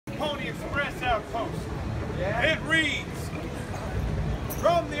Express outpost. It reads,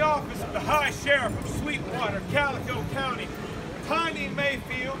 from the office of the High Sheriff of Sweetwater, Calico County, Tiny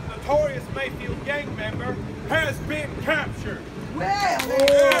Mayfield, notorious Mayfield gang member, has been captured. Well,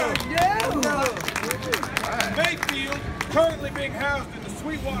 no. Mayfield, currently being housed in the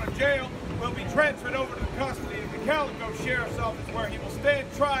Sweetwater jail, will be transferred over to the custody of the Calico Sheriff's Office, where he will stand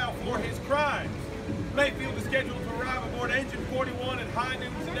trial for his crimes. Mayfield is scheduled to arrive aboard Engine 41 at high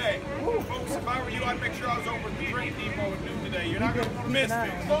noon today. Folks, if I were you, I'd make sure I was over at the train depot at noon today. You're not going to want to miss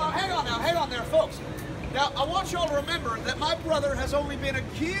this. Well, hang on there, folks. Now, I want y'all to remember that my brother has only been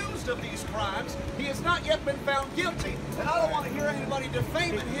accused of these crimes. He has not yet been found guilty, and I don't want to hear anybody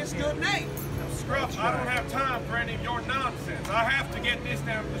defaming his good name. Scruff, I don't have time for any of your nonsense. I have to get this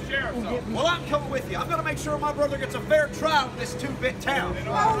down to the sheriff's office. Well, I'm coming with you. I'm going to make sure my brother gets a fair trial in this two-bit town.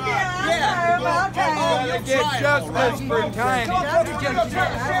 Oh, yeah. Gotta get justice for Tiny.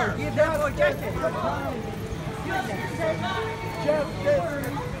 Give that boy justice.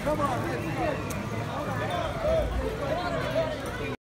 Justice. Come on.